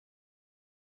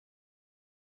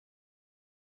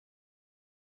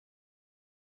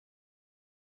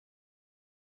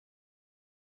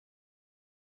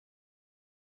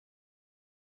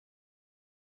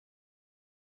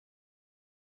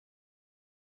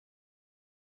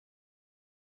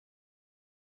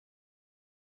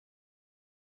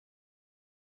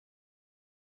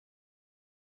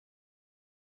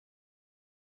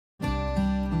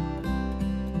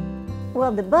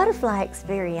Well, the butterfly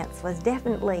experience was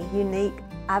definitely unique.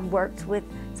 I've worked with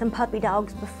some puppy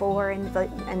dogs before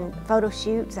and photo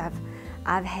shoots.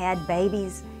 I've had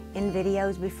babies in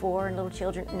videos before and little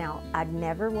children. Now, I'd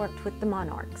never worked with the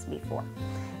monarchs before.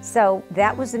 So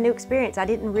that was a new experience. I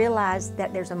didn't realize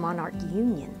that there's a monarch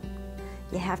union.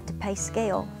 You have to pay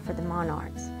scale for the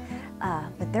monarchs,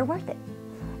 but they're worth it.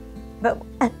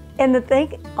 And the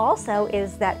thing also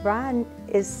is that Brian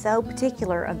is so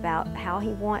particular about how he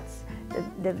wants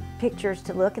the pictures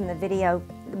to look in the video.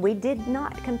 We did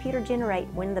not computer generate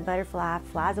when the butterfly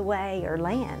flies away or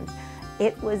lands.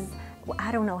 It was,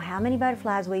 I don't know how many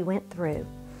butterflies we went through,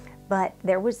 but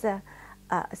there was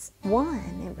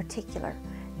one in particular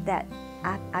that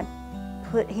I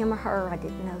put him or her, I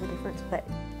didn't know the difference, but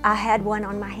I had one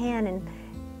on my hand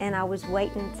and I was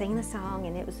waiting, singing a song,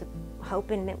 and it was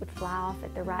hoping it would fly off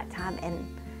at the right time,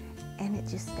 and it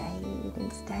just stayed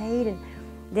and stayed, and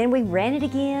then we ran it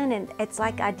again, and it's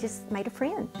like I just made a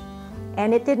friend,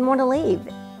 and it didn't want to leave.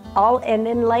 And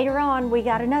then later on, we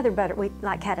got another we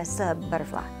like had a sub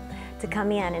butterfly to come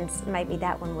in, and maybe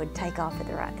that one would take off at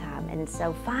the right time. And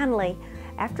so finally,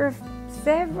 after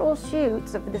several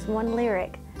shoots of this one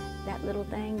lyric, that little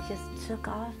thing just took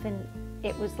off, and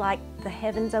it was like the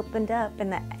heavens opened up and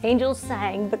the angels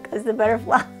sang because the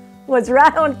butterfly was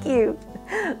right on cue.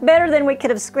 Better than we could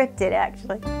have scripted,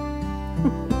 actually.